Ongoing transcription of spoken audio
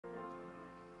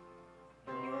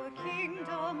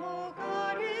kingdom, O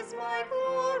God, is my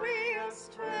glorious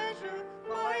treasure,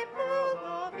 my pearl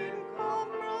of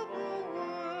incomparable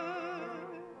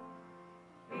worth.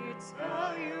 Its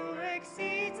value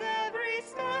exceeds every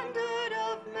standard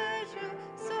of measure,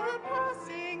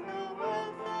 surpassing the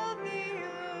wealth of the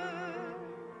earth.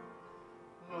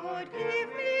 Lord, give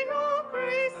me your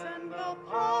grace and the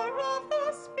power of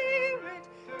the Spirit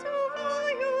to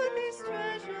value this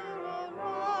treasure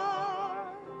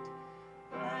aright,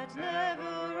 that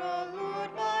never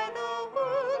allured by the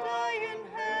world I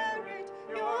inherit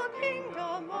your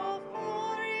kingdom of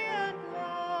glory and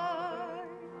light.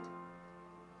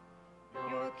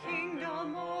 Your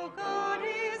kingdom, O God,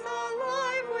 is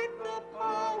alive with the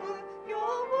power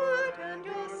your word and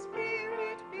your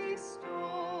Spirit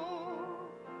bestow.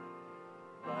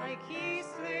 Like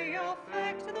yeast they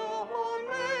affect the whole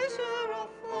measure of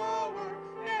flour,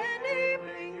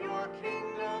 enabling your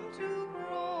kingdom to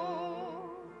grow.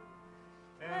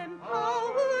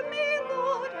 Empower me,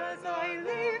 Lord, as I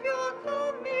live your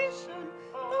commission,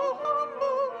 though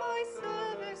humble my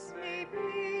service may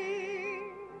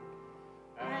be,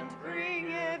 and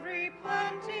bring every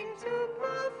planting to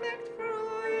perfect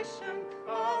fruition,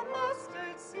 a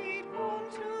mustard seed grown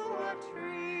to a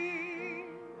tree.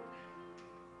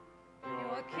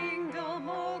 Your kingdom,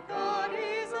 O God,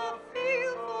 is a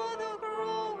field for the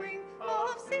growing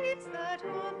of seeds that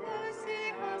your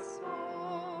mercy has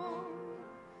sown.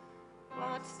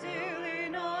 But still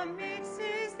in our midst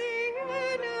is the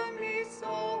enemy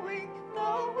sowing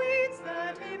the weeds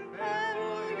that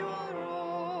imperil your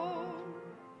own.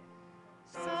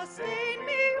 Sustain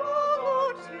me, O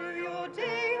Lord, to your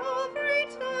day of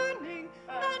returning,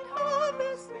 and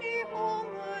harvest me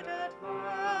homeward at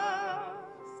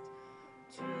last,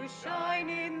 to shine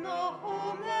in the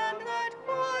homeland that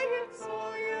quiets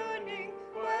all yearning,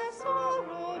 where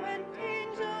sorrow and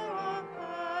danger are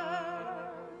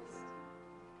past.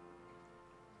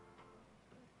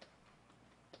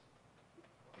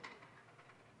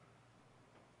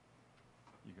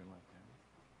 You can like that.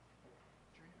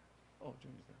 Oh,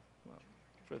 Junior's there. Well,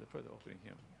 for the opening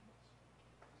hymn.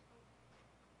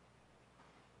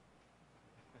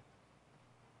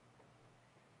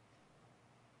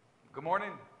 Good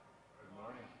morning. Good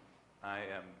morning. I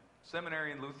am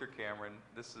Seminarian Luther Cameron.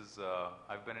 This is,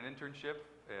 I've been at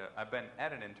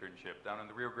an internship down in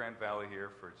the Rio Grande Valley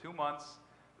here for 2 months.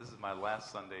 This is my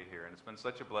last Sunday here, and it's been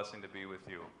such a blessing to be with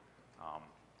you.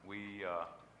 We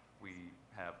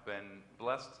have been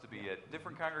blessed to be at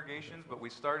different congregations, but we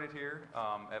started here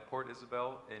at Port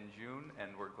Isabel in June,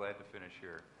 and we're glad to finish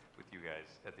here with you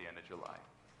guys at the end of July.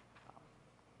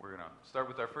 We're going to start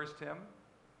with our first hymn.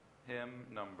 Hymn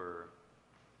number,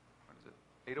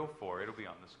 804. It'll be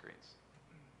on the screens.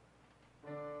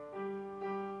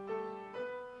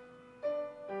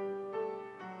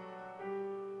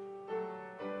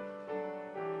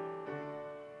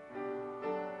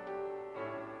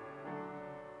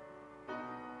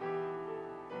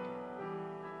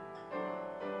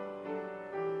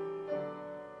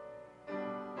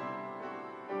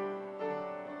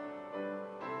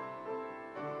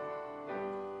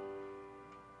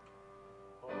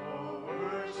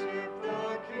 Worship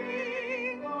the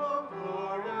King, O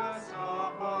glorious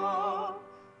above.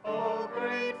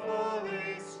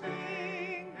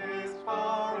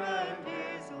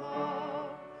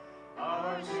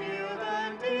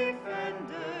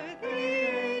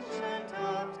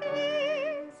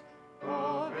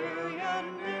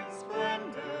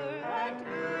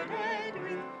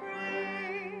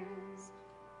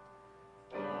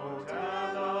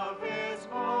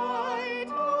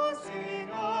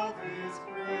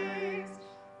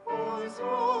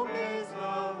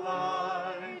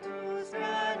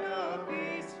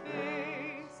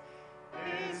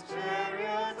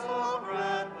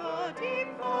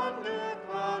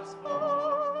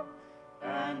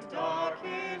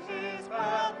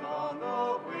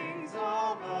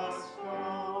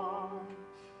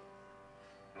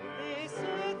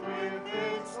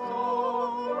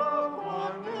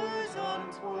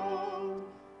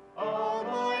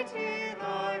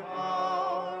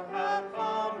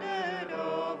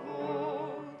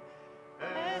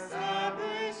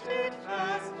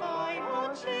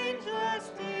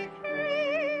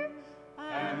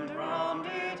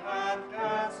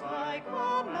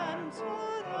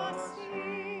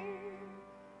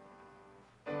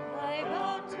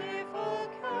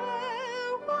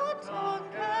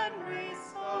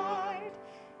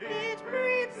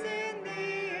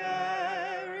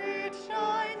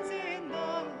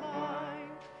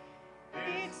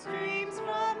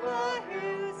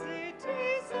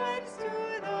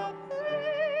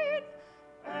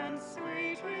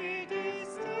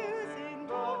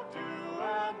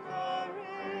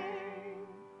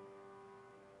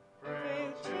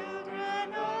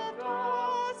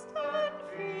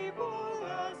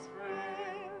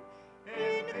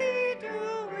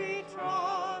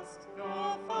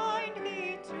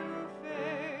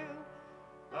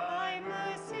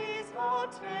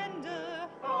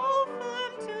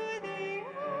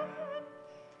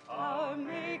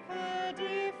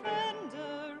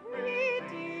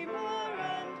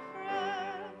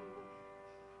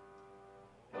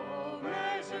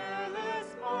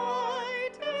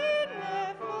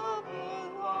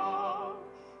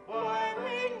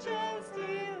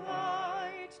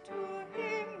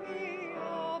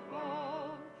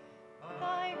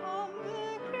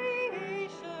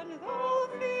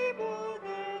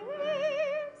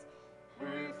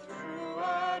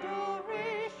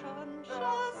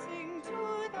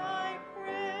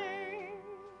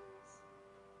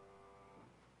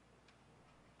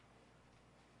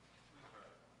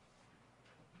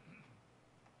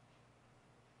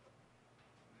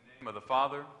 of the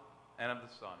Father, and of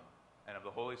the Son, and of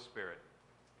the Holy Spirit.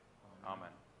 Amen.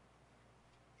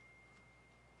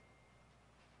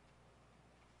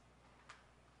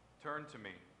 Turn to me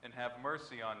and have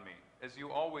mercy on me, as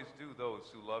you always do those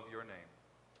who love your name.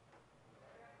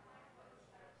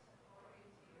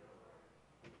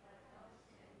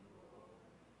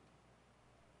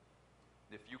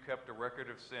 If you kept a record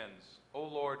of sins, O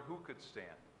Lord, who could stand?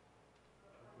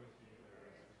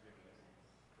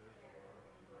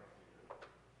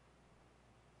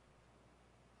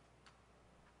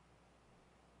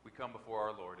 We come before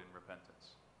our Lord in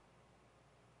repentance.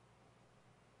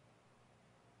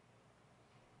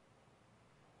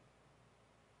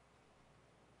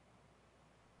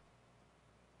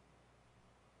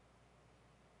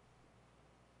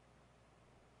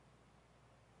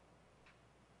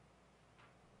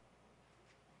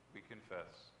 We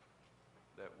confess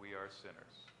that we are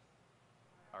sinners.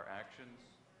 Our actions,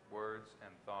 words,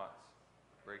 and thoughts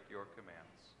break your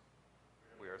commands.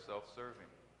 We are self-serving,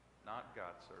 not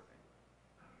God-serving.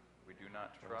 We do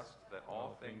not trust that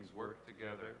all things work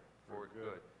together for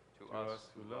good to us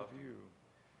who love you.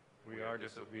 We are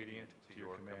disobedient to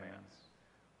your commands.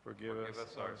 Forgive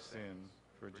us our sins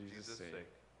for Jesus' sake.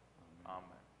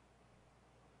 Amen.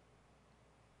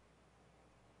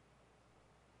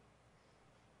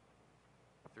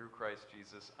 Through Christ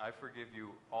Jesus, I forgive you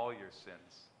all your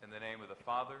sins. In the name of the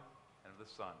Father, and of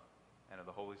the Son, and of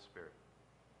the Holy Spirit.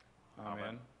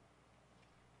 Amen.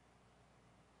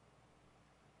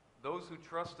 Those who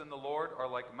trust in the Lord are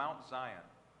like Mount Zion,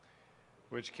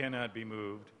 which cannot be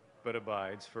moved, but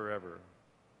abides forever.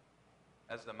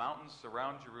 as the mountains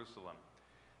surround Jerusalem.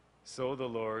 So the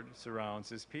Lord surrounds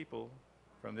his people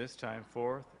from this time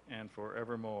forth and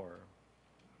forevermore.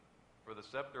 For the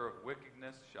scepter of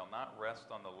wickedness shall not rest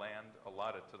on the land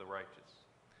allotted to the righteous.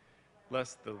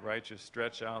 Lest the righteous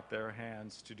stretch out their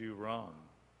hands to do wrong,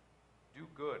 Do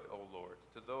good, O Lord,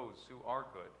 to those who are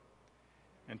good,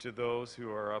 and to those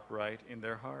who are upright in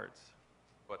their hearts.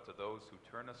 but to those who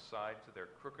turn aside to their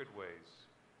crooked ways.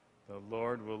 The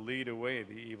Lord will lead away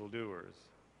the evildoers.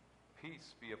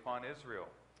 Peace be upon Israel.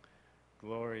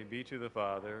 Glory be to the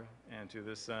Father, and to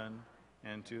the Son,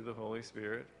 and to the Holy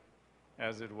Spirit,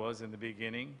 as it was in the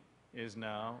beginning, is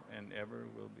now, and ever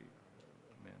will be.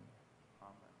 Amen.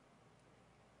 Amen.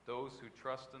 Those who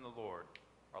trust in the Lord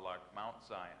are like Mount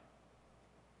Zion.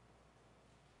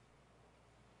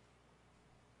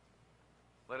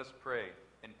 Let us pray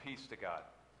in peace to God.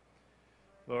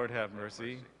 Lord, have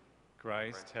mercy.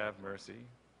 Christ, have mercy.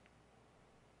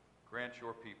 Grant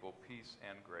your people peace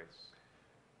and grace.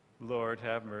 Lord,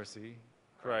 have mercy.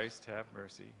 Christ, have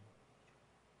mercy.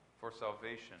 For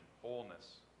salvation,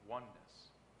 wholeness,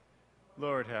 oneness.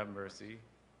 Lord, have mercy.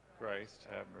 Christ,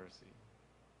 have mercy.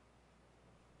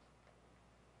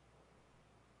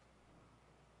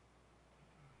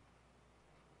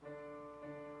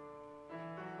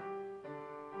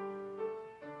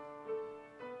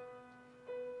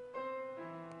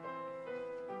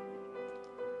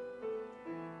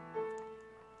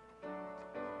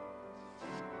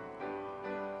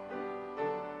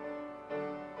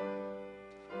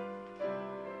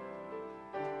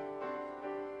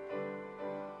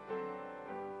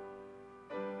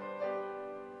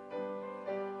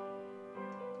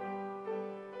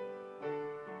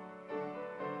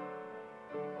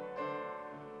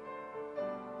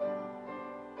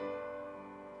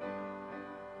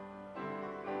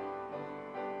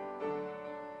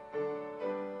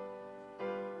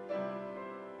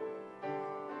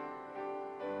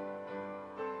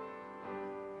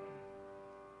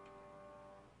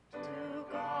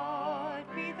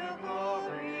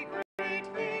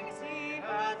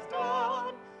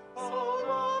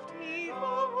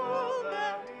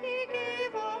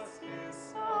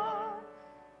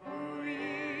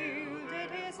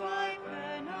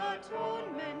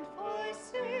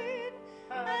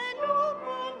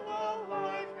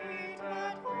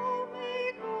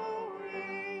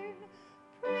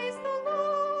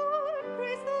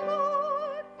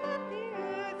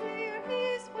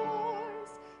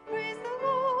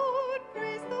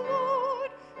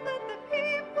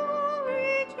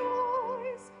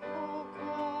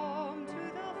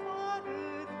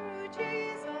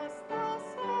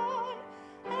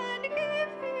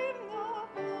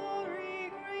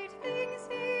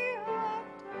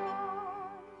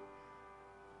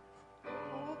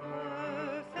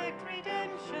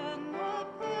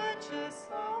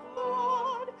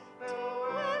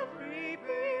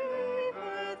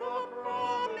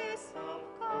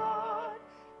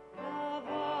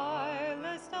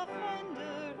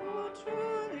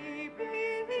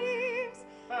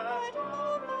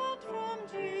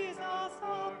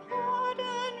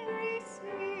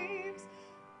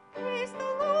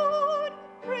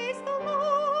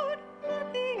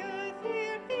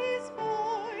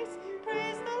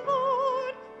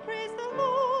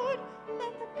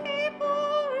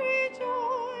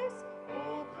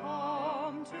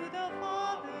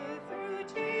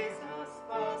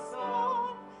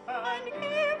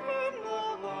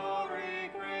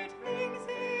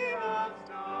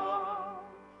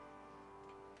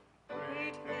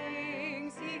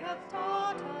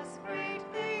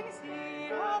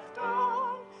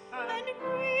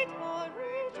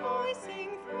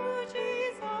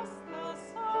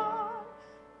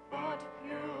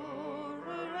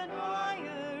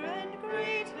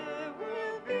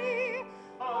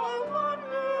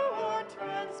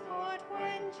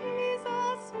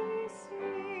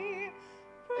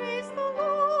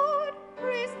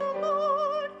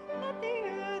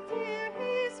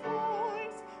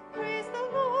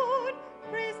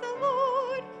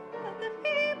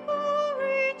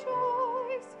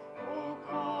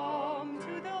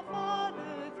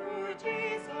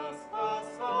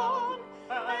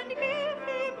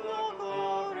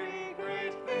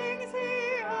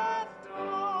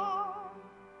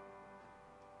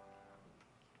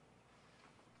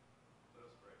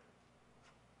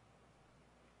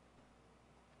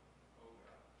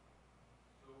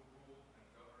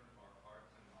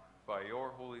 by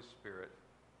your Holy Spirit,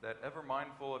 that ever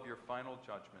mindful of your final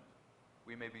judgment,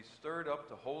 we may be stirred up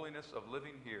to holiness of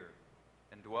living here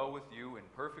and dwell with you in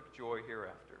perfect joy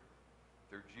hereafter.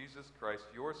 Through Jesus Christ,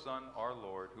 your Son, our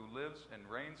Lord, who lives and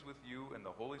reigns with you in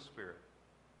the Holy Spirit,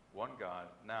 one God,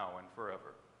 now and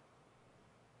forever.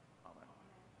 Amen.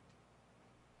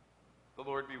 The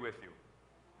Lord be with you.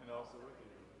 And also with you.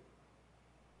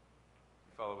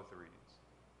 Follow with the readings.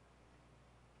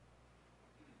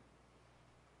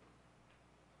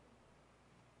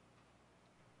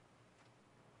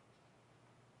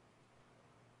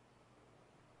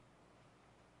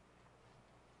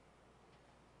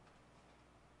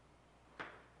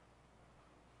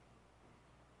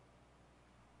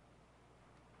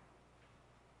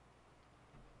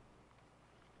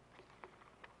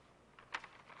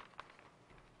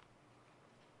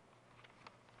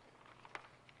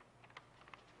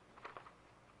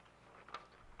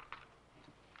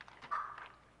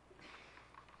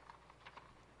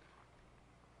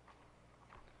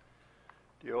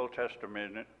 The Old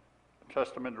Testament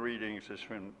readings is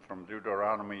from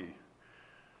Deuteronomy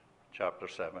chapter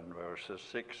 7, verses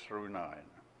 6 through 9.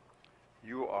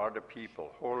 You are the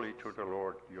people, holy to the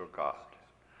Lord your God.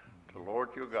 The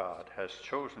Lord your God has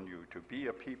chosen you to be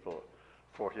a people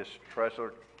for his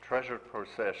treasured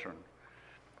possession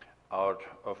out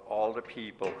of all the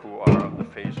people who are on the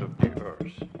face of the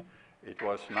earth. It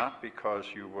was not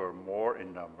because you were more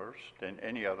in numbers than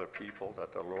any other people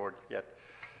that the Lord yet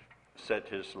set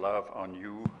his love on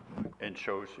you and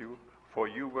chose you, for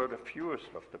you were the fewest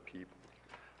of the people.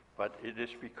 But it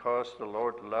is because the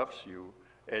Lord loves you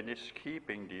and is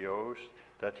keeping the oath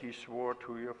that he swore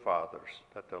to your fathers,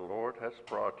 that the Lord has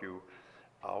brought you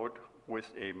out with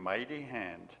a mighty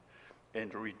hand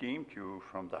and redeemed you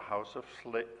from the house of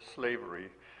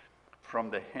slavery, from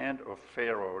the hand of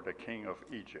Pharaoh, the king of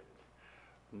Egypt.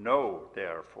 Know,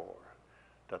 therefore,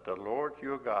 that the Lord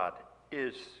your God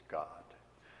is God,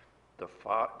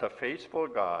 the faithful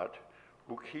God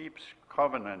who keeps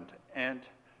covenant and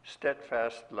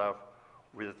steadfast love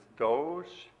with those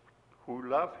who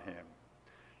love him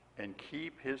and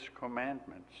keep his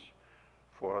commandments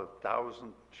for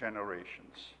 1,000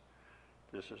 generations.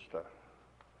 It's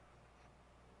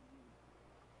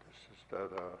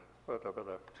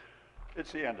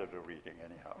the end of the reading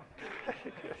anyhow.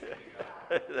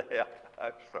 Yeah,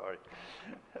 I'm sorry.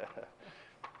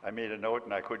 I made a note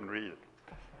and I couldn't read it.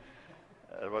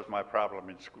 It was my problem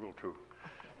in school too.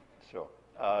 So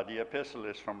the epistle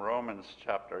is from Romans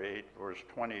chapter 8, verse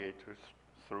 28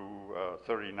 through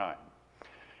 39.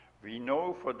 We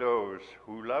know for those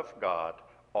who love God,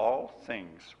 all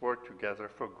things work together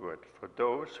for good, for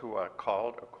those who are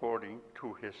called according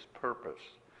to his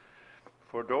purpose.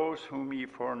 For those whom he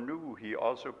foreknew, he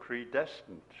also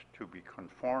predestined to be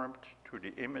conformed to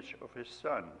the image of his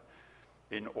Son,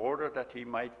 in order that he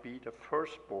might be the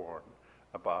firstborn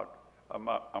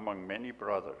among many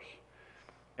brothers.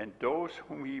 And those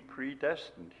whom he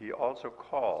predestined, he also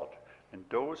called. And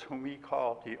those whom he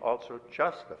called, he also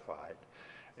justified.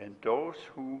 And those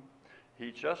whom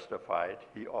he justified,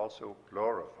 he also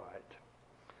glorified.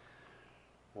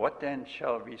 What then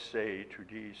shall we say to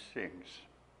these things?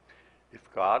 If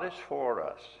God is for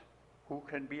us, who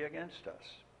can be against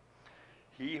us?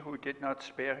 He who did not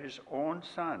spare his own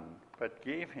Son, but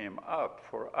gave him up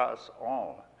for us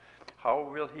all, how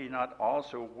will he not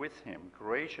also with him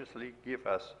graciously give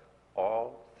us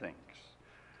all things?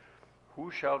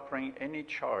 Who shall bring any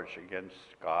charge against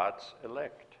God's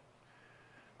elect?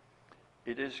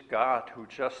 It is God who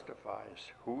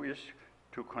justifies. Who is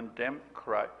to condemn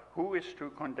Christ? Who is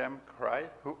to condemn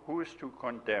Christ? Who is to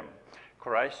condemn?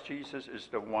 Christ Jesus is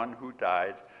the one who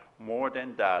died, more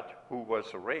than that, who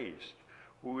was raised,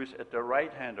 who is at the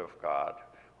right hand of God,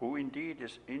 who indeed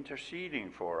is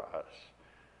interceding for us.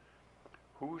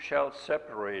 Who shall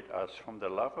separate us from the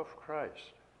love of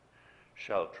Christ?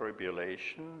 Shall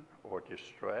tribulation, or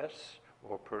distress,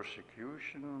 or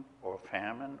persecution, or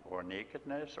famine, or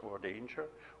nakedness, or danger,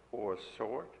 or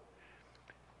sword?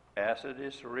 As it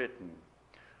is written,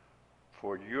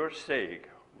 for your sake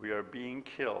we are being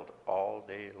killed all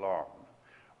day long.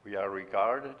 We are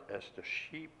regarded as the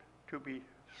sheep to be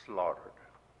slaughtered.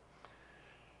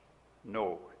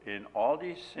 No, in all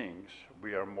these things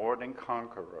we are more than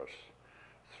conquerors,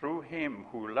 through him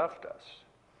who loved us.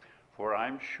 For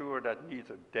I'm sure that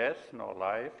neither death, nor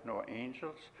life, nor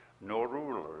angels, nor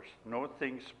rulers, nor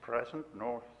things present,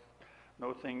 nor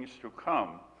things to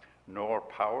come, nor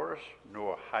powers,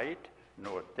 nor height,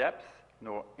 nor depth,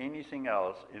 nor anything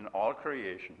else in all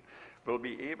creation will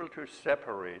be able to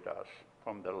separate us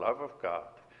from the love of God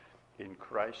in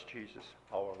Christ Jesus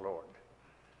our Lord.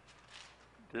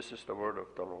 This is the word of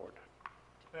the Lord.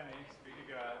 Thanks be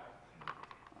to God.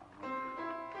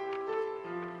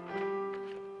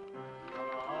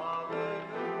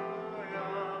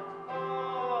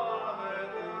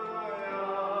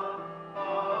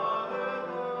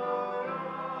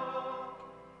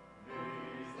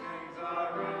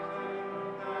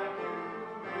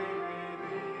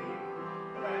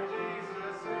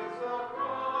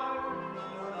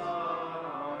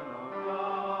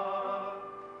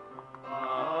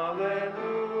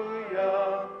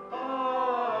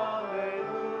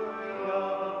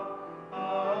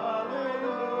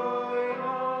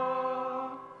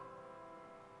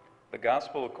 The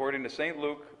Gospel according to St.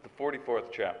 Luke, the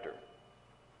 44th chapter.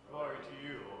 Glory to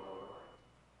you, O Lord.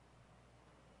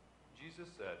 Jesus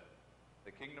said,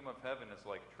 "The kingdom of heaven is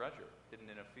like treasure hidden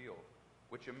in a field,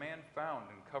 which a man found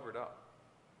and covered up.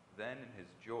 Then in his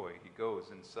joy he goes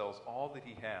and sells all that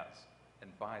he has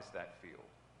and buys that field."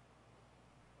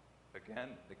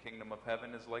 Again, the kingdom of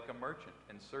heaven is like a merchant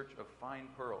in search of fine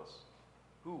pearls,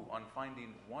 who, on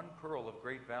finding one pearl of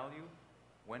great value,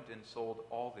 went and sold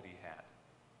all that he had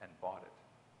and bought it.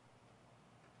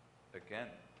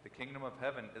 Again, the kingdom of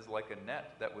heaven is like a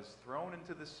net that was thrown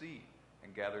into the sea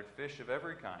and gathered fish of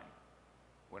every kind.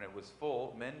 When it was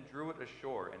full, men drew it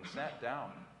ashore and sat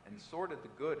down and sorted the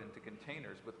good into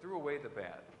containers, but threw away the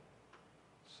bad.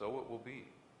 So it will be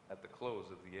at the close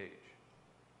of the age.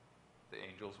 The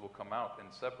angels will come out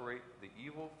and separate the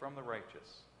evil from the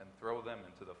righteous and throw them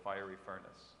into the fiery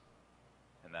furnace.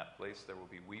 In that place there will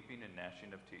be weeping and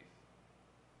gnashing of teeth.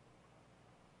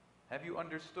 "Have you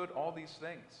understood all these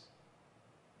things?"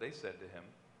 They said to him,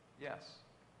 "Yes."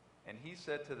 And he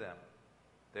said to them,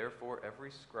 "Therefore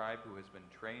every scribe who has been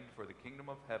trained for the kingdom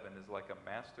of heaven is like a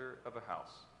master of a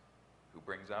house, who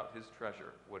brings out his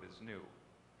treasure, what is new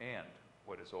and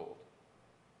what is old."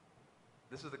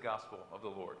 This is the gospel of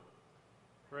the Lord.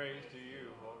 Praise to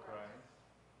you, O Christ.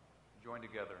 Join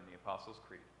together in the Apostles'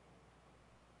 Creed.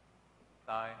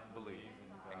 I believe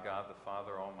in God the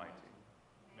Father Almighty,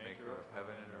 maker of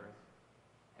heaven and earth,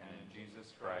 and in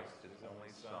Jesus Christ, his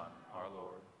only Son, our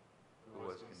Lord, who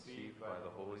was conceived by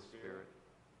the Holy Spirit,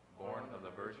 born of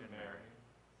the Virgin Mary,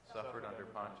 suffered under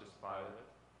Pontius Pilate,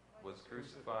 was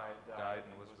crucified, died,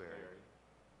 and was buried.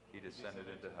 He descended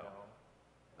into hell.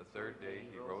 The third day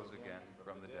he rose again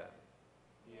from the dead.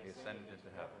 He ascended into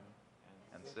heaven,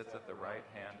 and sits at the right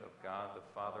hand of God the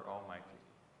Father Almighty.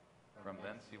 From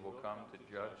thence he will come to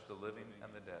judge the living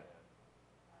and the dead.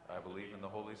 I believe in the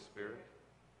Holy Spirit,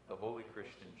 the holy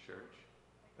Christian Church,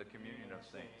 the communion of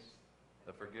saints,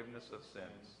 the forgiveness of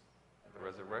sins, the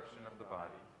resurrection of the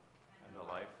body, and the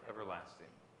life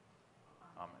everlasting.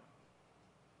 Amen.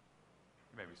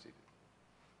 You may be seated.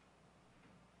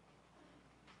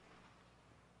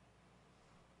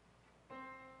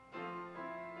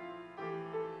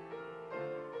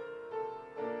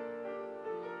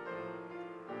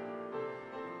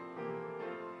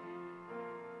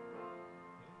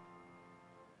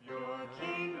 Your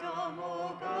kingdom,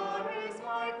 O God, is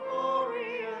my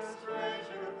glorious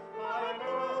treasure, my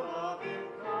pearl of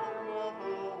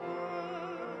incomparable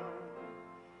worth.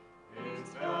 Its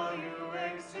value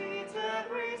exceeds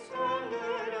every stone.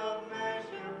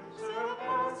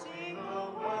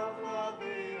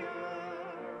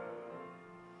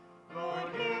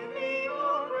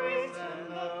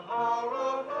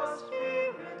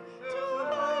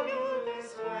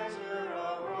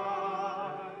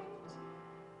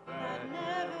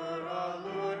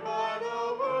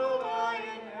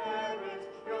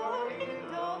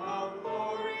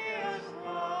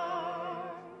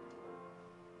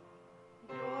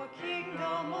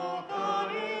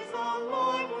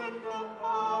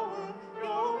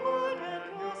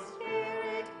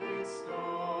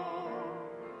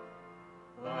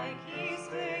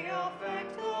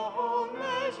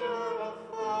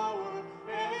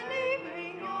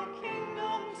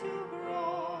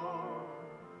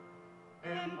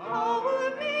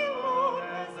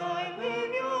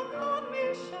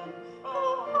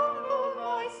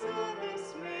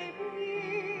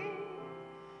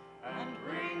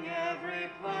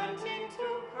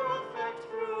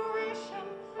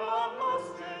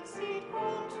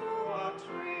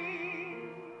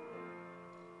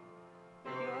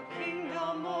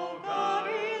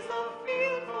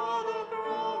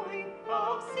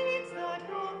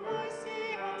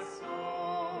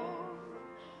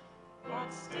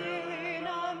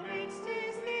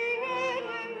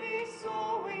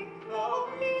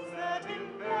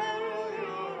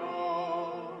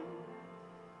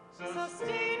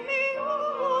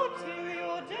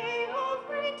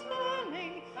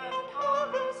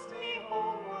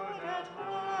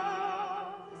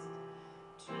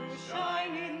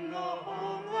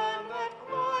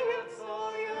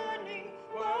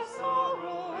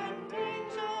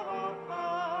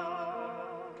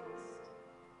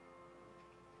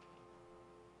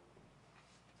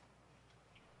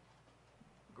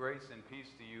 Grace and peace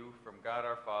to you from God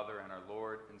our Father and our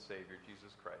Lord and Savior,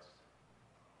 Jesus Christ.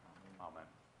 Amen.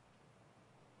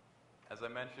 As I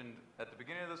mentioned at the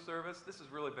beginning of the service, this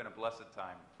has really been a blessed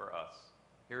time for us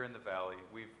here in the Valley.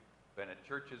 We've been at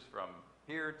churches from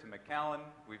here to McAllen.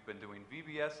 We've been doing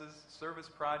VBSs, service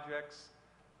projects,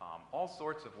 all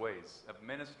sorts of ways of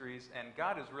ministries, and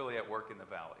God is really at work in the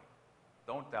Valley.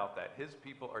 Don't doubt that. His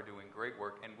people are doing great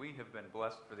work, and we have been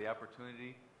blessed for the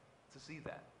opportunity to see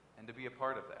that and to be a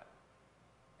part of that.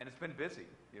 And it's been busy.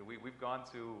 You know, we've gone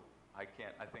to, I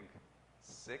think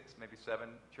 6, maybe 7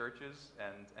 churches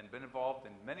and been involved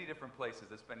in many different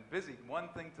places. It's been busy, one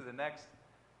thing to the next.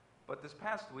 But this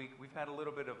past week, we've had a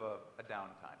little bit of a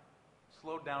downtime.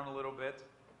 Slowed down a little bit,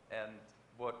 and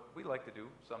what we like to do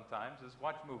sometimes is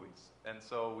watch movies. And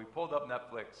so we pulled up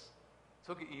Netflix,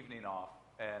 took an evening off,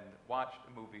 and watched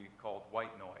a movie called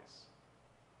White Noise.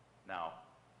 Now,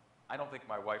 I don't think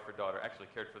my wife or daughter actually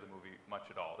cared for the movie much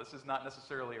at all. This is not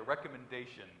necessarily a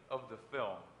recommendation of the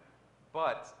film,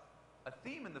 but a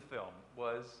theme in the film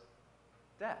was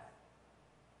death.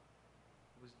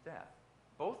 It was death.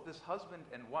 Both this husband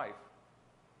and wife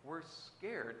were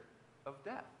scared of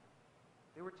death.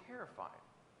 They were terrified.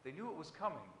 They knew it was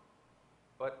coming,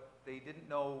 but they didn't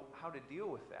know how to deal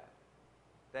with that.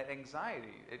 That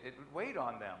anxiety, it would weigh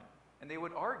on them. And they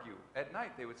would argue at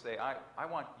night. They would say, I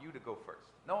want you to go first.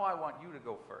 No, I want you to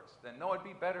go first. And no, it'd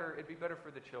be better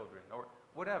for the children, or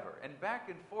whatever. And back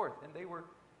and forth. And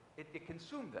it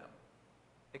consumed them.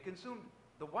 It consumed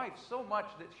the wife so much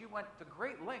that she went to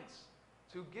great lengths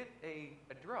to get a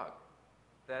drug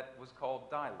that was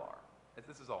called Dilar.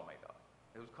 This is all made up.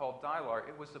 It was called Dilar.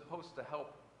 It was supposed to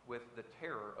help with the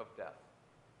terror of death,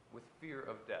 with fear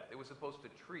of death. It was supposed to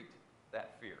treat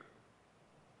that fear.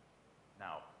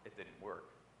 Now, it didn't work.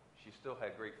 She still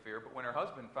had great fear, but when her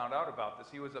husband found out about this,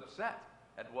 he was upset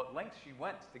at what lengths she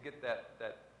went to get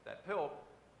that pill,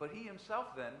 but he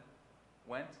himself then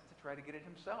went to try to get it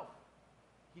himself.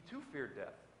 He too feared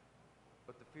death,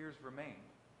 but the fears remained.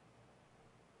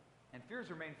 And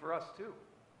fears remain for us too.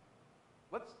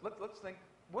 Let's think,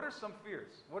 what are some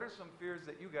fears? What are some fears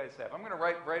that you guys have? I'm going to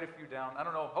write a few down. I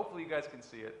don't know, hopefully you guys can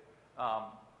see it.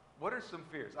 What are some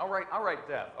fears? I'll write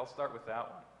death. I'll start with that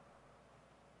one.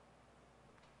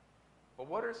 But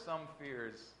what are some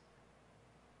fears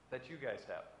that you guys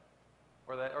have,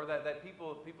 or that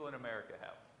people in America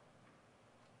have?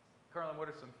 Carlin, what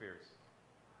are some fears?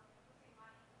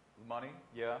 Money?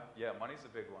 Yeah, money's a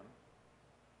big one.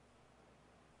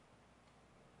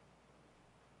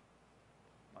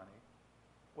 Money.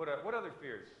 What other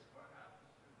fears?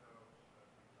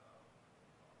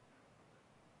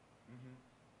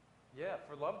 Mm-hmm. Yeah,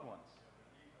 for loved ones.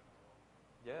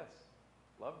 Yes,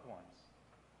 loved ones.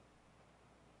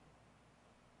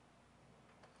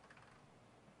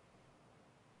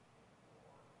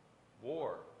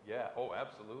 War, yeah. Oh,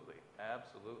 absolutely,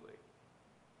 absolutely.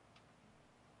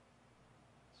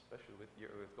 Especially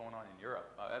with going on in Europe.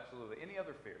 Absolutely. Any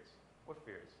other fears? What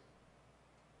fears?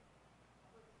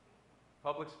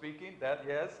 Public speaking. That,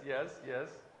 yes.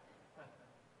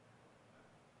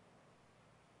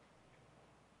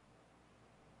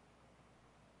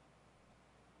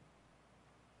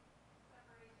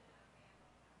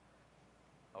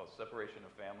 Oh, separation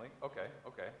of family. Okay.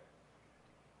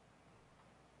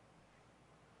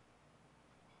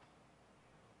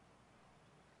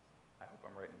 I hope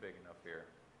I'm writing big enough here.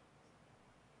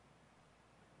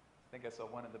 I think I saw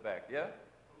one in the back. Yeah?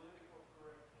 Political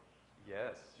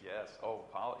correctness. Yes. Oh,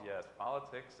 yes.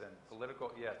 Politics and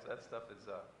political. Yes, that stuff is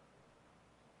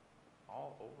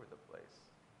all over the place.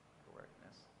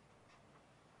 Correctness.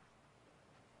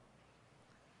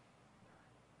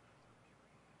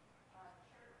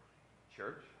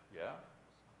 Church. Yeah.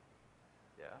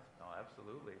 No,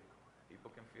 absolutely.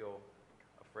 People can feel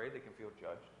afraid. They can feel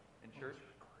judged in church.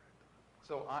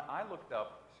 So I looked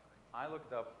up.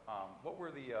 What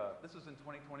were this was in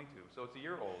 2022, so it's a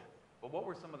year old. But what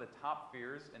were some of the top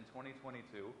fears in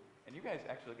 2022? And you guys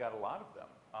actually got a lot of them.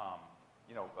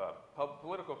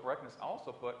 Political correctness. I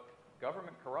also put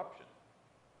government corruption.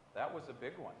 That was a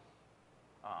big one.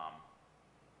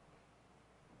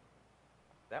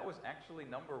 That was actually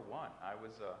number one. I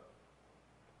was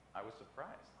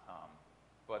surprised.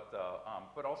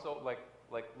 But also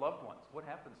like loved ones. What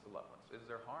happens to loved ones? Is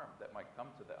there harm that might come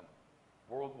to them?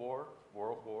 World War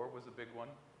was a big one.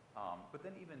 But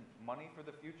then even money for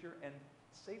the future and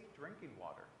safe drinking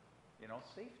water.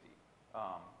 Safety.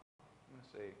 I'm going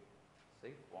to say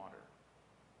safe water.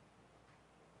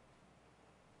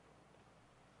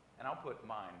 And I'll put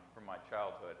mine from my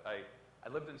childhood. I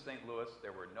lived in St. Louis.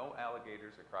 There were no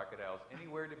alligators or crocodiles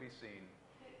anywhere to be seen.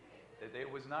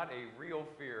 It was not a real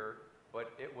fear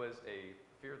but it was a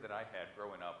fear that I had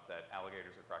growing up that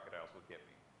alligators or crocodiles would get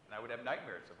me. And I would have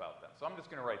nightmares about them. So I'm just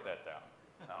going to write that down.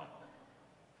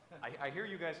 I hear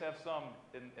you guys have some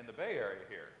in the Bay Area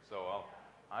here, so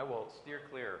I will steer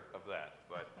clear of that.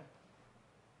 But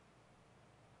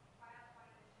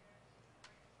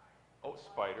oh,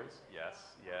 spiders,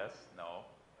 yes, no.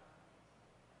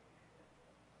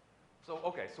 So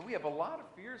okay, so we have a lot of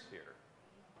fears here.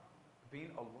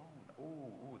 Being alone,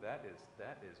 ooh, that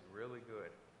is really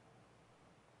good.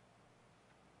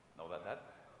 No, that.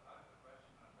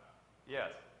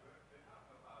 Yes.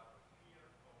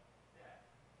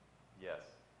 Yes.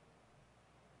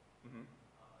 Mm-hmm.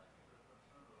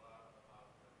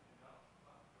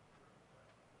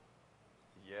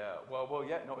 Yeah. Well,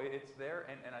 yeah. No, it's there,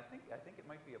 and I think it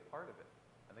might be a part of it.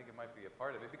 I think it might be a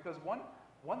part of it because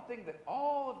one thing that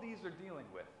all of these are dealing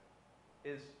with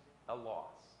is a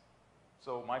loss.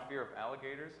 So my fear of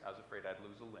alligators, I was afraid I'd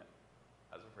lose a limb.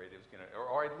 I was afraid it was gonna,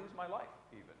 or I'd lose my life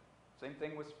even. Same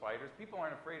thing with spiders. People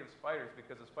aren't afraid of spiders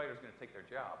because the spider's going to take their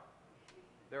job.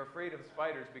 They're afraid of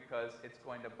spiders because it's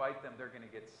going to bite them. They're going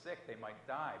to get sick. They might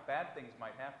die. Bad things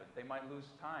might happen. They might lose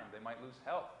time. They might lose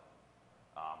health.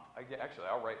 Actually,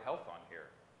 I'll write health on here.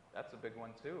 That's a big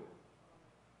one too.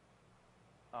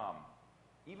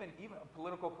 Even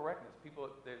political correctness. People,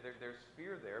 there's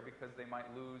fear there because they might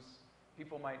lose.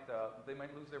 People might they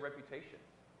might lose their reputation.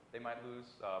 They might lose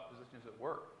positions at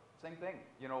work. Same thing.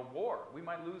 War. We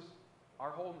might lose our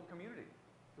whole community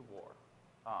to war.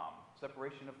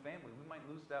 Separation of family. We might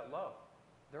lose that love.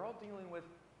 They're all dealing with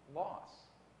loss.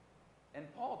 And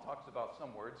Paul talks about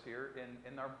some words here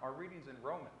in our readings in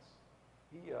Romans.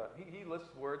 He lists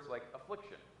words like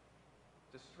affliction,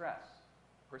 distress,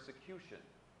 persecution,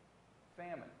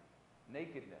 famine,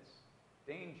 nakedness,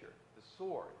 danger, the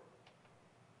sword.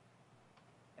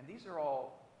 And these are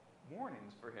all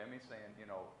warnings for him. He's saying,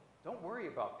 don't worry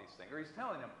about these things. Or he's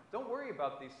telling them, don't worry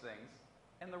about these things.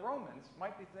 And the Romans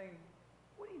might be thinking,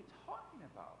 what are you talking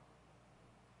about?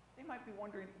 They might be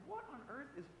wondering, what on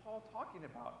earth is Paul talking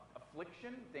about?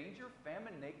 Affliction, danger,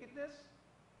 famine, nakedness?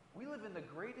 We live in the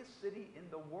greatest city in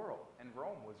the world, and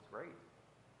Rome was great.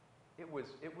 It was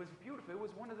beautiful. It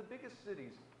was one of the biggest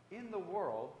cities in the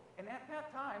world, and at that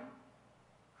time,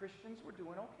 Christians were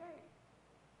doing okay.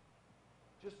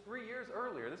 Just 3 years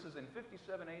earlier, this is in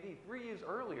 57 AD, 3 years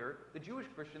earlier, the Jewish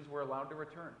Christians were allowed to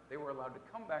return. They were allowed to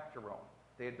come back to Rome.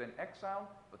 They had been exiled,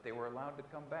 but they were allowed to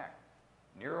come back.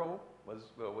 Nero was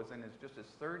in just his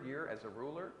third year as a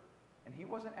ruler, and he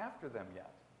wasn't after them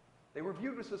yet. They were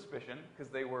viewed with suspicion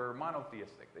because they were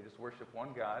monotheistic. They just worshiped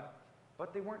one God,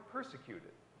 but they weren't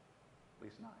persecuted, at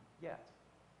least not yet.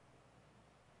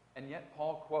 And yet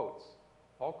Paul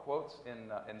quotes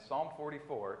in Psalm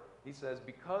 44, he says,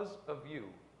 because of you,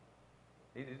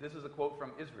 this is a quote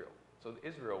from Israel. So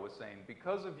Israel was saying,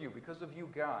 because of you,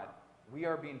 God, we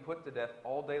are being put to death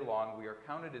all day long. We are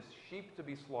counted as sheep to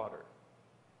be slaughtered.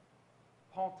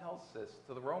 Paul tells this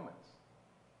to the Romans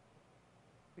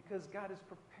because God is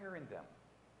preparing them.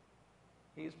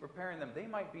 He is preparing them. They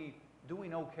might be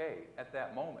doing okay at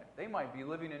that moment. They might be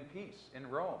living in peace in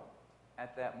Rome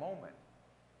at that moment.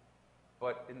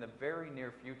 But in the very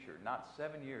near future, not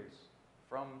 7 years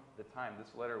from the time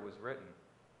this letter was written,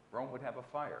 Rome would have a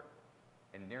fire,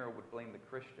 and Nero would blame the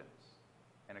Christians,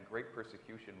 and a great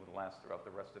persecution would last throughout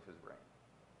the rest of his reign.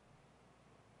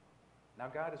 Now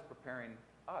God is preparing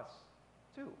us,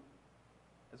 too.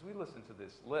 As we listen to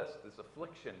this list, this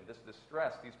affliction, this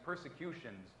distress, these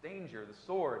persecutions, danger, the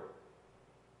sword,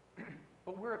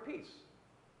 but we're at peace.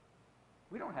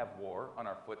 We don't have war on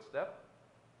our footstep.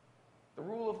 The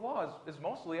rule of law is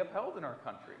mostly upheld in our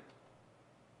country.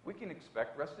 We can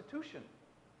expect restitution.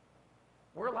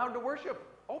 We're allowed to worship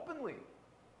openly.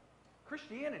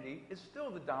 Christianity is still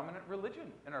the dominant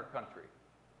religion in our country.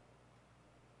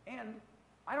 And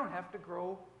I don't have to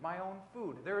grow my own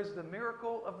food. There is the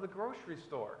miracle of the grocery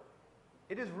store.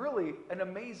 It is really an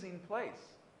amazing place.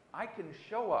 I can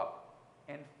show up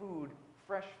and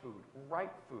fresh food,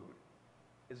 ripe food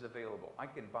is available. I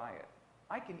can buy it.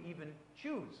 I can even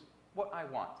choose what I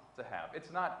want to have.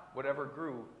 It's not whatever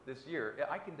grew this year.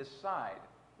 I can decide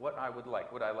what I would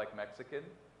like. Would I like Mexican?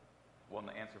 Well,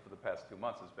 the answer for the past 2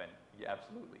 months has been, yeah,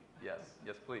 absolutely. Yes,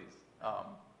 please.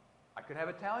 I could have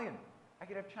Italian. I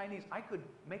could have Chinese. I could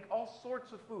make all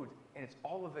sorts of foods, and it's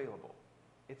all available.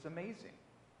 It's amazing.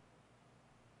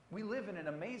 We live in an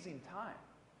amazing time.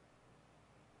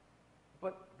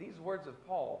 But these words of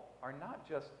Paul are not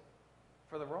just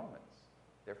for the Romans.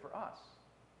 They're for us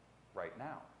right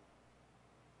now.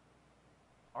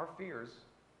 Our fears,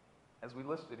 as we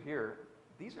listed here,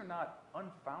 these are not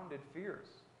unfounded fears.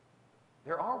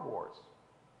 There are wars.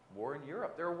 war in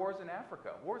Europe. There are wars in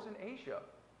Africa, wars in Asia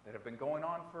that have been going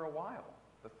on for a while.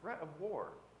 The threat of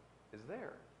war is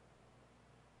there.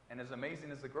 And as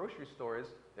amazing as the grocery store is,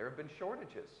 there have been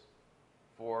shortages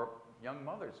for young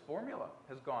mothers. Formula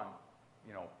has gone,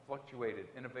 fluctuated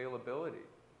in availability.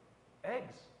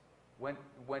 Eggs went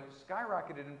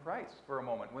skyrocketed in price for a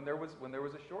moment when there was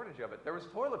a shortage of it. There was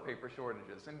toilet paper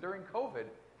shortages, and during COVID,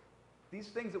 these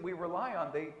things that we rely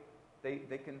on,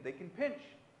 they can pinch.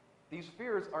 These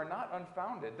fears are not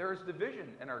unfounded. There is division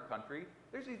in our country.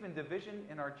 There's even division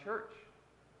in our church.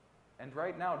 And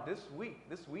right now, this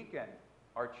weekend,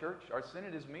 our church, our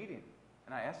synod is meeting,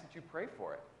 and I ask that you pray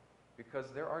for it, because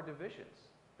there are divisions.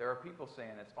 There are people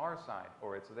saying it's our side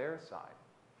or it's their side.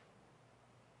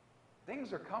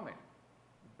 Things are coming.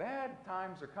 Bad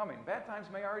times are coming. Bad times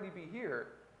may already be here,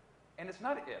 and it's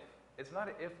not if. It's not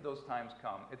if those times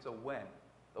come. It's a when.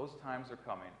 Those times are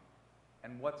coming.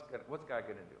 And what's God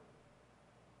going to do?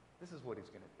 This is what he's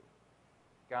going to do.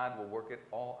 God will work it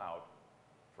all out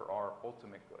for our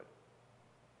ultimate good.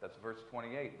 That's verse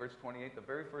 28. Verse 28, the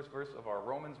very first verse of our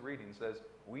Romans reading says,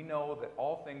 "We know that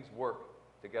all things work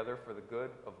together for the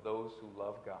good of those who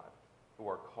love God, who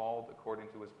are called according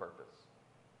to his purpose."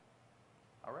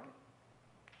 All right?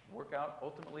 Work out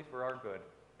ultimately for our good.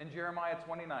 In Jeremiah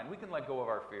 29, we can let go of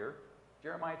our fear.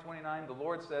 Jeremiah 29, the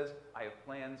Lord says, "I have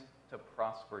plans to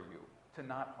prosper you, to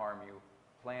not harm you,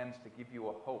 plans to give you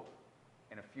a hope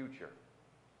and a future."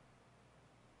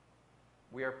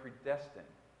 We are predestined.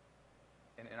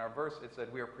 And in our verse, it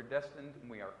said, we are predestined and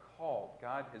we are called.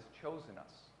 God has chosen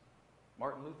us.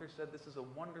 Martin Luther said this is a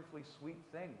wonderfully sweet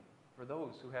thing for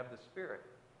those who have the Spirit.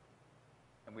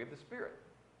 And we have the Spirit,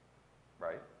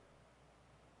 right?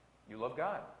 You love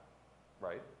God,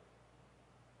 right?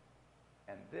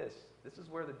 And this is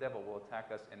where the devil will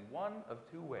attack us in one of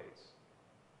two ways.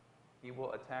 He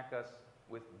will attack us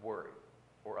with worry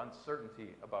or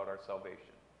uncertainty about our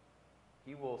salvation.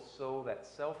 He will sow that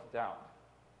self-doubt.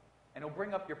 And he'll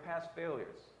bring up your past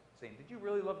failures, saying, "Did you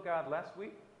really love God last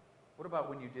week? What about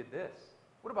when you did this?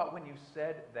 What about when you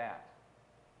said that?"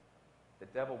 The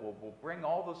devil will bring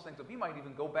all those things up. He might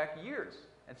even go back years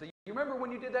and say, "You remember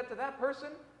when you did that to that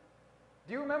person?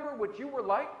 Do you remember what you were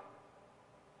like?"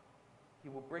 He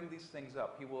will bring these things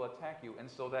up. He will attack you. And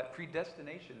so that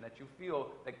predestination that you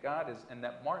feel that God is, and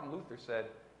that Martin Luther said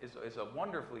is a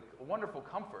wonderful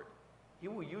comfort, he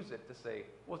will use it to say,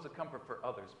 well, it's a comfort for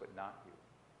others, but not you.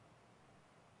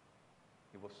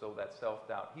 He will sow that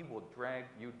self-doubt. He will drag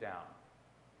you down.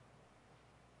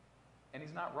 And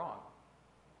he's not wrong.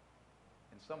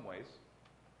 In some ways,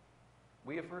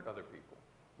 we have hurt other people.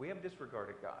 We have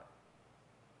disregarded God.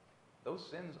 Those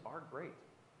sins are great.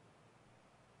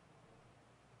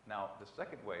 Now, the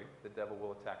second way the devil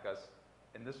will attack us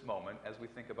in this moment, as we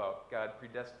think about God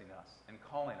predestining us and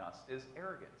calling us, is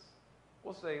arrogance.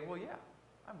 We'll say, well, yeah,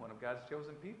 I'm one of God's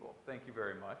chosen people. Thank you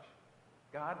very much.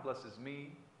 God blesses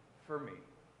me for me.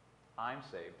 I'm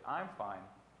saved. I'm fine.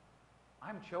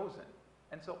 I'm chosen.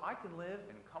 And so I can live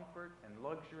in comfort and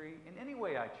luxury in any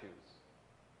way I choose.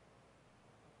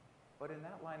 But in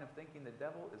that line of thinking, the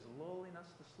devil is lulling us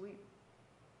to sleep.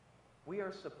 We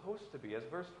are supposed to be, as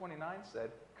verse 29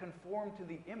 said, conformed to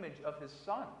the image of his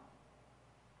Son,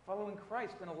 following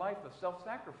Christ in a life of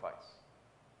self-sacrifice.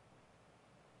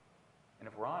 And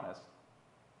if we're honest,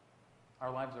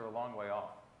 our lives are a long way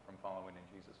off from following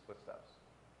in Jesus' footsteps.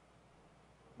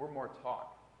 We're more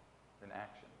talk than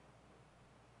action.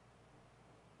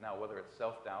 Now, whether it's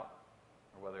self-doubt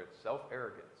or whether it's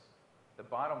self-arrogance, the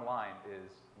bottom line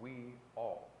is we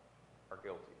all are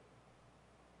guilty.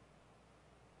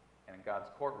 And in God's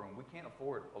courtroom, we can't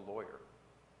afford a lawyer.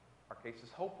 Our case is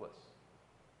hopeless.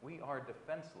 We are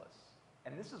defenseless.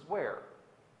 And this is where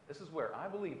I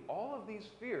believe all of these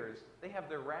fears, they have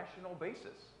their rational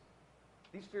basis.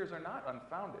 These fears are not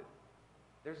unfounded.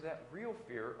 There's that real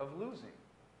fear of losing.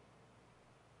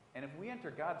 And if we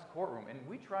enter God's courtroom and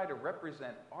we try to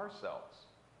represent ourselves,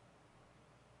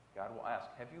 God will ask,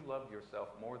 have you loved yourself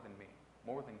more than me,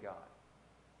 more than God?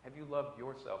 Have you loved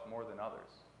yourself more than others?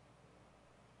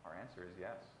 Our answer is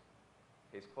yes.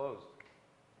 Case closed.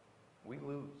 We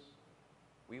lose.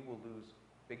 We will lose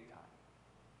big time.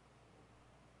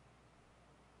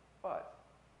 But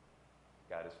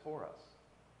God is for us.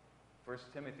 1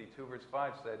 Timothy 2 verse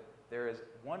 5 said, there is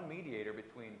one mediator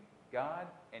between God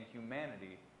and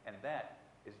humanity, and that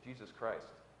is Jesus Christ.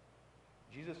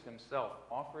 Jesus himself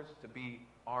offers to be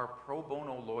our pro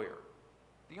bono lawyer,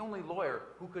 the only lawyer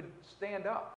who could stand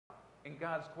up in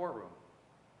God's courtroom,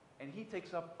 and he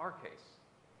takes up our case.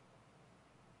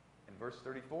 In verse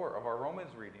 34 of our Romans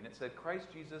reading, it said, Christ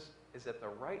Jesus is at the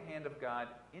right hand of God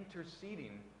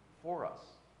interceding for us.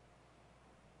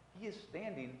 He is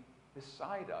standing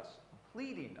beside us,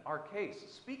 pleading our case,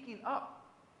 speaking up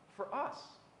for us.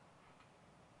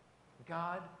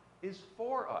 God is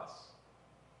for us.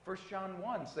 1 John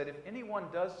 1 said, if anyone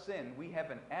does sin, we have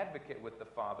an advocate with the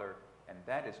Father, and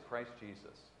that is Christ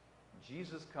Jesus.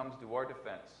 Jesus comes to our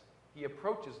defense. He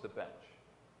approaches the bench.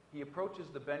 He approaches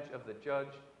the bench of the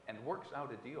judge and works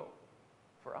out a deal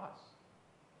for us.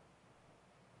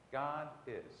 God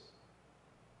is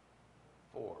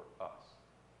for us.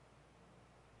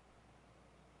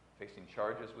 Facing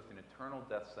charges with an eternal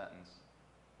death sentence,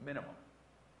 minimum.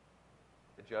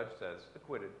 The judge says,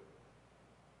 acquitted.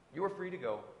 You are free to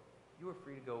go. You are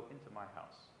free to go into my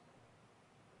house.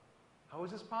 How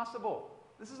is this possible?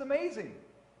 This is amazing.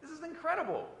 This is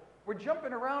incredible. We're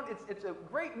jumping around. It's a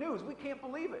great news. We can't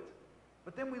believe it.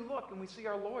 But then we look and we see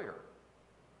our lawyer,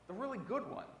 the really good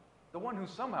one, the one who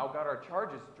somehow got our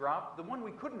charges dropped, the one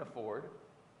we couldn't afford.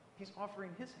 He's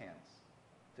offering his hands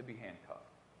to be handcuffed.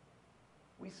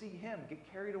 We see him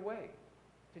get carried away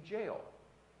to jail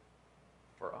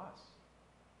for us.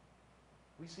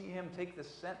 We see him take the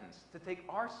sentence, to take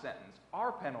our sentence,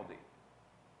 our penalty,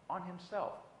 on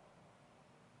himself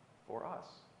for us.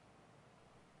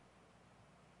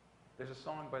 There's a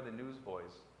song by the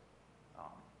Newsboys.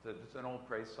 It's an old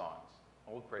praise song.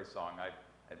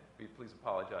 Please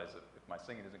apologize if my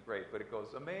singing isn't great, but it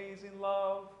goes, amazing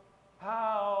love,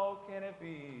 how can it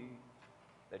be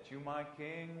that you, my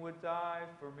King, would die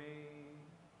for me?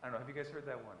 I don't know, have you guys heard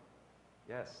that one?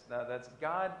 Yes, that's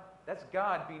God. That's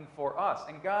God being for us,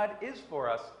 and God is for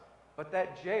us, but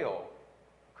that jail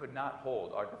could not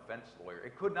hold our defense lawyer.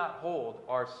 It could not hold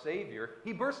our Savior.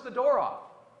 He burst the door off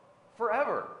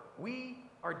forever. We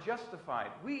are justified.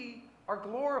 We are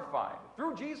glorified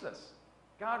through Jesus.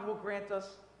 God will grant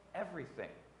us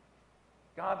everything.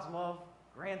 God's love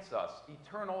grants us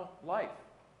eternal life.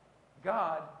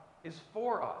 God is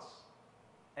for us,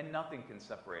 and nothing can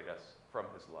separate us from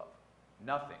his love.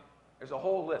 Nothing. There's a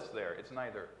whole list there. It's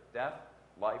neither death,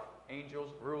 life,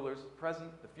 angels, rulers, present,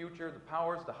 the future, the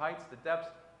powers, the heights, the depths,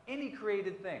 any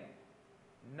created thing.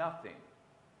 Nothing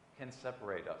can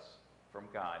separate us from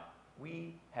God.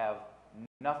 We have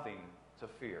nothing to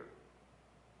fear.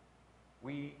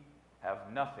 We have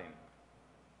nothing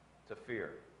to fear.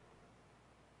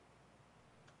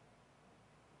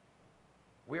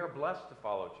 We are blessed to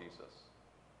follow Jesus.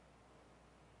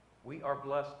 We are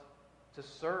blessed to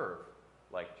serve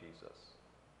like Jesus.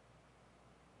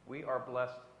 We are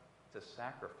blessed to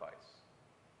sacrifice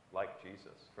like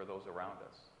Jesus for those around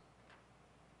us.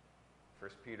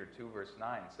 1 Peter 2 verse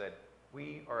 9 said,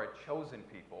 we are a chosen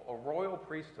people, a royal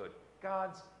priesthood,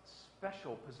 God's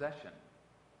special possession.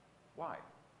 Why?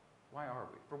 Why are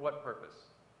we? For what purpose?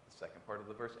 The second part of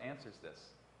the verse answers this.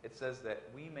 It says that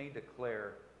we may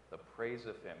declare the praise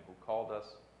of him who called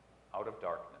us out of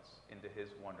darkness into his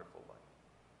wonderful light.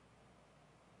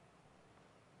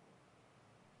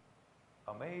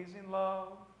 Amazing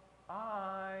love,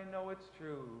 I know it's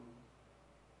true.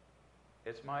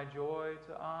 It's my joy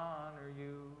to honor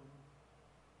you.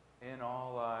 In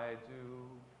all I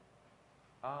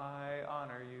do, I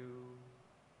honor you.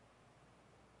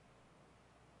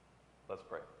 Let's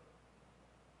pray.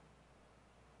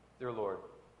 Dear Lord,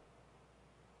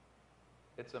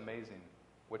 it's amazing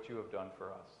what you have done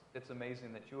for us. It's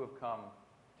amazing that you have come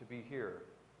to be here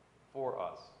for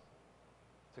us,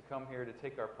 to come here to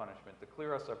take our punishment, to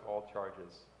clear us of all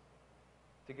charges,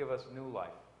 to give us new life.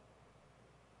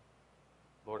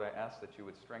 Lord, I ask that you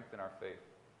would strengthen our faith,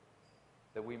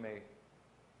 that we may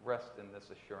rest in this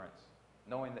assurance,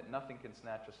 knowing that nothing can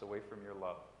snatch us away from your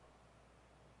love.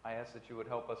 I ask that you would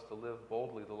help us to live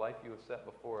boldly the life you have set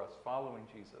before us, following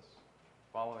Jesus,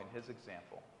 following his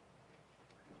example.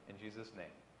 In Jesus' name,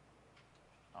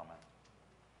 amen.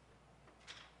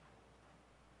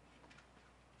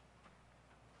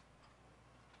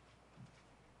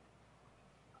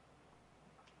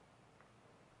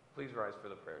 Please rise for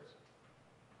the prayers.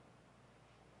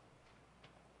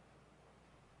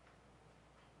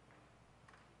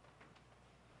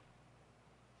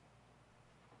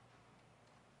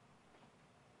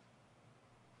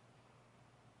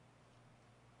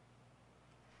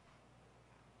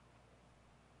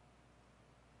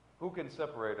 Who can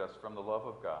separate us from the love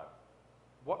of God?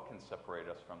 What can separate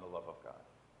us from the love of God?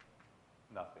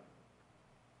 Nothing.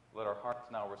 Let our hearts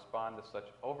now respond to such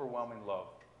overwhelming love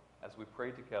as we pray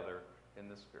together in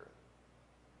the Spirit.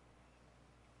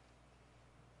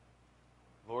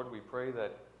 Lord, we pray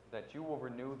that you will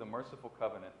renew the merciful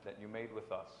covenant that you made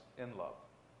with us in love.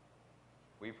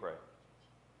 We pray.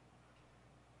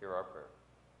 Hear our prayer.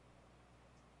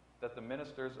 That the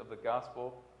ministers of the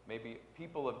gospel may be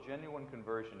people of genuine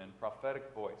conversion and prophetic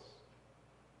voice,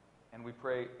 And we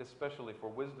pray especially for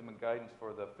wisdom and guidance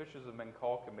for the Fishes of Men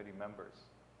Call Committee members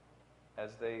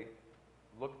as they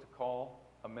look to call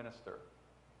a minister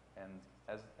and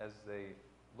as they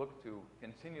look to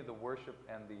continue the worship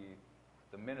and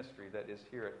the ministry that is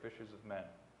here at Fishers of Men.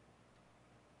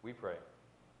 We pray,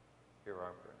 hear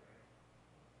our prayer,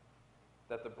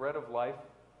 that the bread of life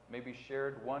may be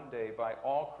shared one day by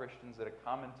all Christians at a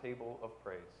common table of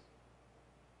praise.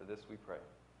 For this we pray,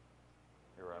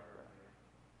 hear our prayer.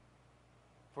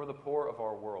 For the poor of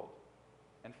our world,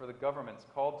 and for the governments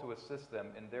called to assist them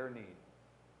in their need,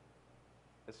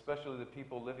 especially the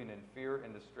people living in fear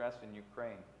and distress in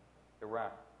Ukraine,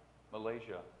 Iraq,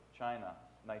 Malaysia, China,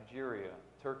 Nigeria,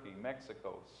 Turkey,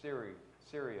 Mexico,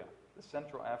 Syria, the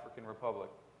Central African Republic,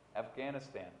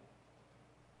 Afghanistan.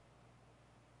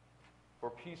 For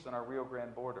peace on our Rio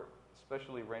Grande border,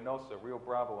 especially Reynosa, Rio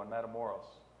Bravo, and Matamoros.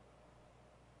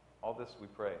 All this we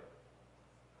pray.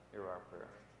 Hear our prayer.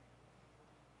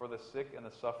 For the sick and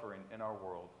the suffering in our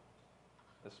world,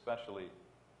 especially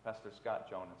Pastor Scott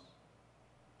Jonas,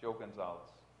 Joe Gonzalez,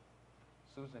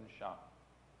 Susan Schock,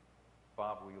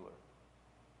 Bob Wheeler,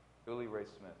 Billy Ray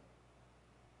Smith,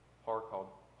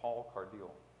 Paul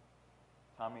Cardile,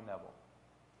 Tommy Neville,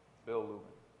 Bill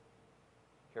Lubin,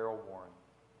 Carol Warren,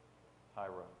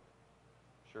 Tyra,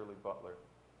 Shirley Butler,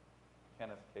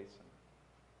 Kenneth Kaysen,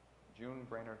 June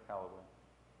Brainerd Calloway,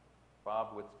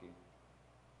 Bob Witzke,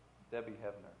 Debbie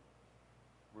Hebner,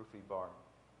 Ruthie Barr,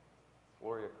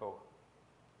 Gloria Koch,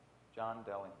 John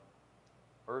Delling,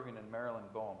 Irving and Marilyn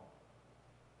Bohm,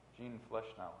 Jean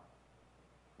Fleschnauer,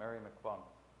 Mary McClung,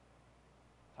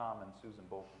 Tom and Susan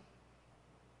Bolton.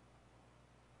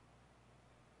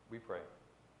 We pray.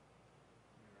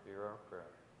 Hear our prayer.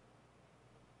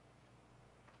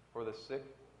 For the sick,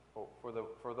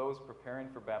 for those preparing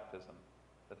for baptism,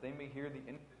 that they may hear the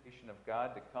invitation of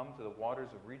God to come to the waters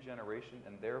of regeneration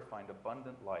and there find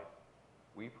abundant life.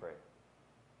 We pray.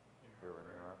 Hear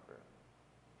our prayer.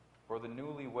 For the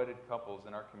newly wedded couples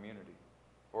in our community,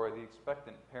 for the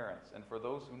expectant parents, and for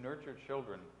those who nurture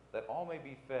children, that all may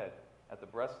be fed at the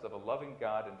breast of a loving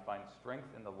God and find strength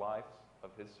in the lives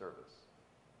of His service.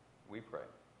 We pray.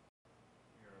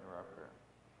 Hear our prayer.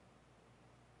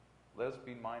 Let us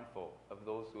be mindful of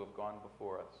those who have gone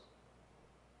before us,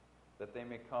 that they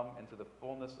may come into the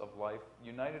fullness of life,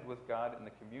 united with God in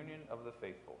the communion of the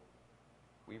faithful.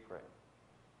 We pray.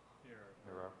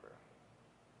 Hear our prayer.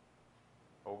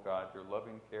 O God, your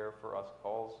loving care for us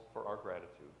calls for our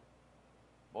gratitude.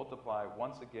 Multiply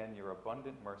once again your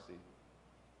abundant mercy.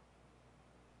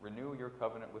 Renew your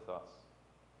covenant with us,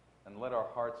 and let our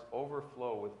hearts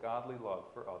overflow with godly love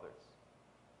for others.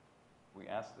 We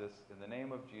ask this in the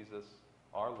name of Jesus,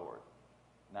 our Lord,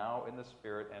 now in the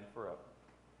Spirit and forever.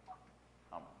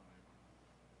 Amen.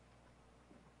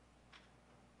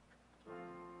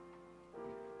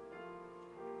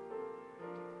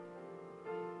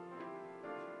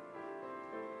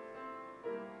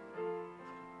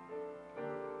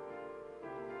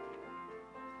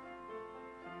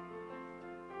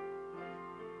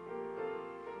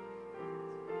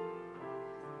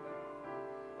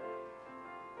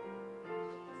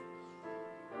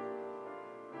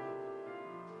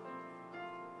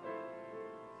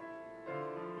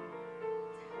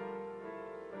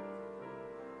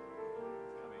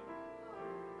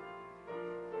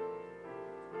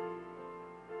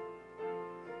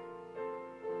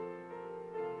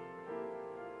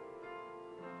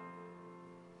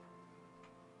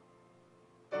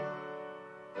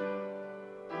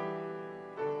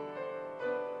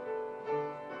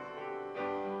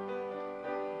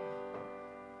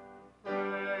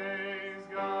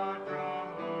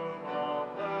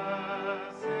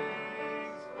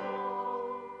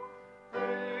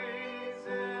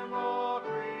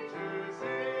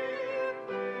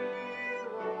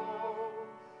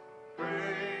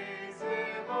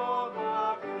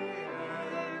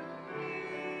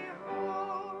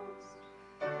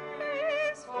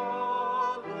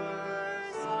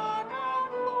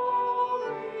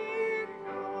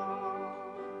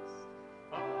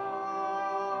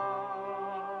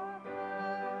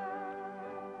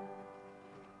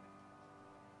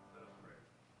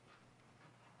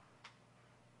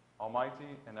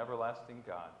 Almighty and everlasting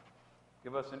God,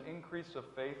 give us an increase of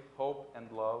faith, hope,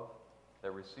 and love,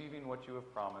 that receiving what you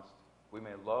have promised, we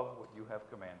may love what you have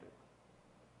commanded.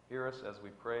 Hear us as we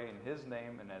pray in His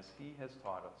name and as He has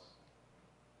taught us.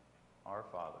 Our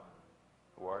Father,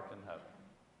 who art in heaven,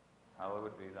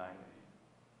 hallowed be thy name.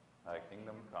 Thy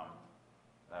kingdom come,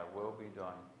 thy will be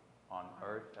done, on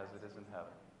earth as it is in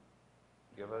heaven.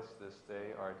 Give us this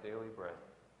day our daily bread,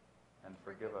 and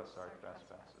forgive us our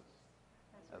trespasses,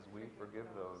 as we forgive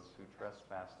those who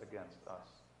trespass against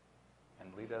us.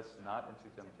 And lead us not into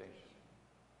temptation,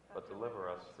 but deliver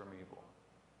us from evil.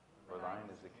 For thine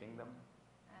is the kingdom,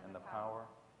 and the power,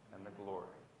 and the glory,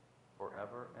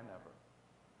 forever and ever.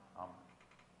 Amen.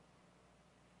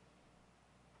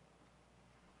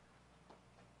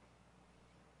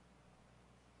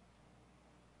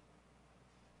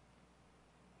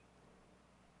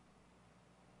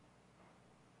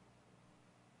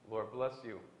 Lord bless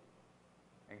you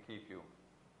and keep you.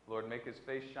 Lord, make his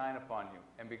face shine upon you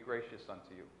and be gracious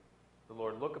unto you. The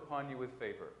Lord look upon you with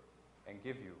favor and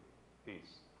give you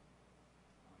peace.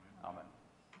 Amen.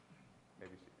 May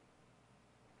be seated.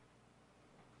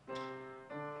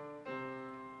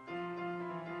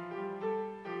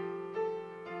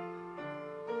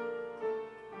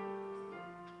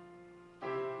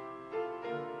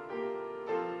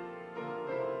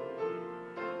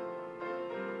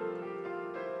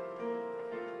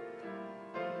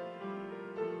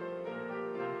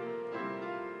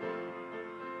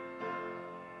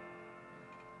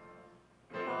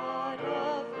 God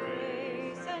of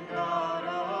grace and God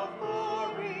of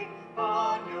glory,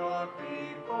 on your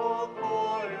people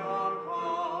pour your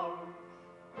power.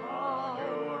 On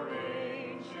your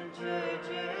ancient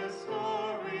church's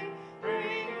story,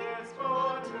 bring its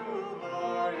forth to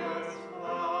glorious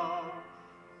flower.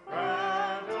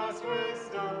 Grant us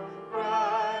wisdom,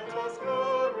 grant us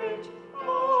courage,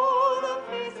 for the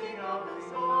facing of the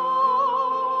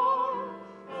storm,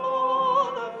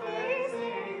 for the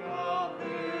facing of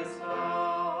this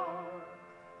hour.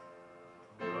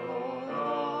 Though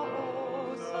the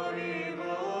hosts of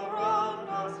evil round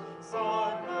us,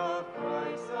 Son of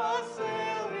Christ,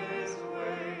 assail his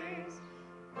ways.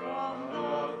 From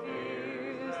the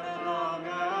fears that long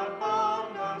have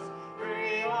bound us,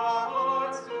 free our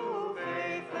hearts to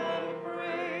faith and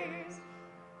praise.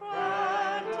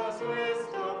 Grant us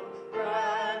wisdom,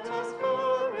 grant us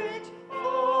courage,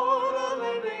 for the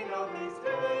living of these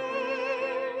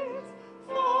days,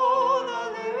 for the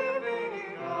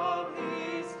living of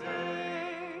these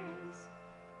days.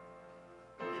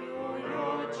 Cure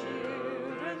your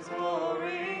children's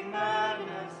warring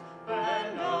madness,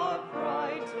 bend our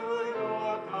pride to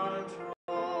your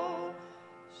control.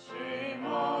 Shame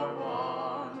our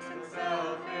wanton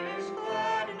selfish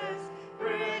gladness,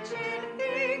 rich in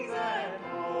things and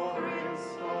poor in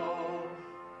soul.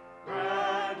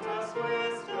 Grant us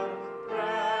wisdom,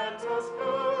 grant us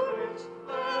courage,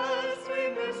 lest we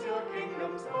miss your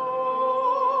kingdom's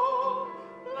goal,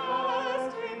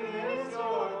 lest we miss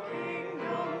your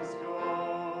kingdom's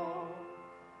goal.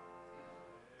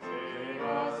 Save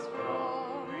us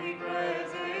from weak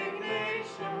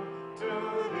resignation to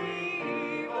the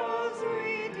evils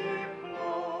we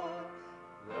deplore.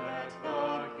 Let the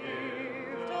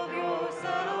gift of your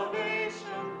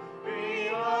salvation be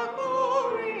our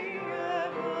glory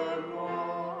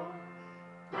evermore.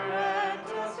 Grant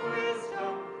us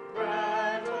wisdom,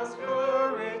 grant us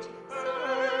courage,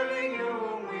 serving you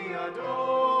whom we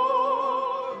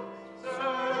adore,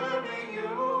 serving you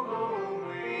whom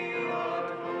we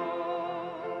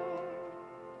adore.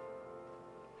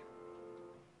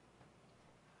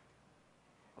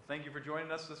 Well, thank you for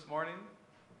joining us this morning.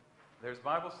 There's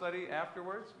Bible study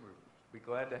afterwards. We'll be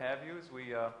glad to have you as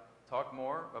we talk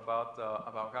more about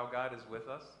how God is with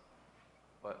us.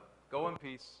 But go in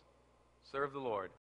peace, serve the Lord.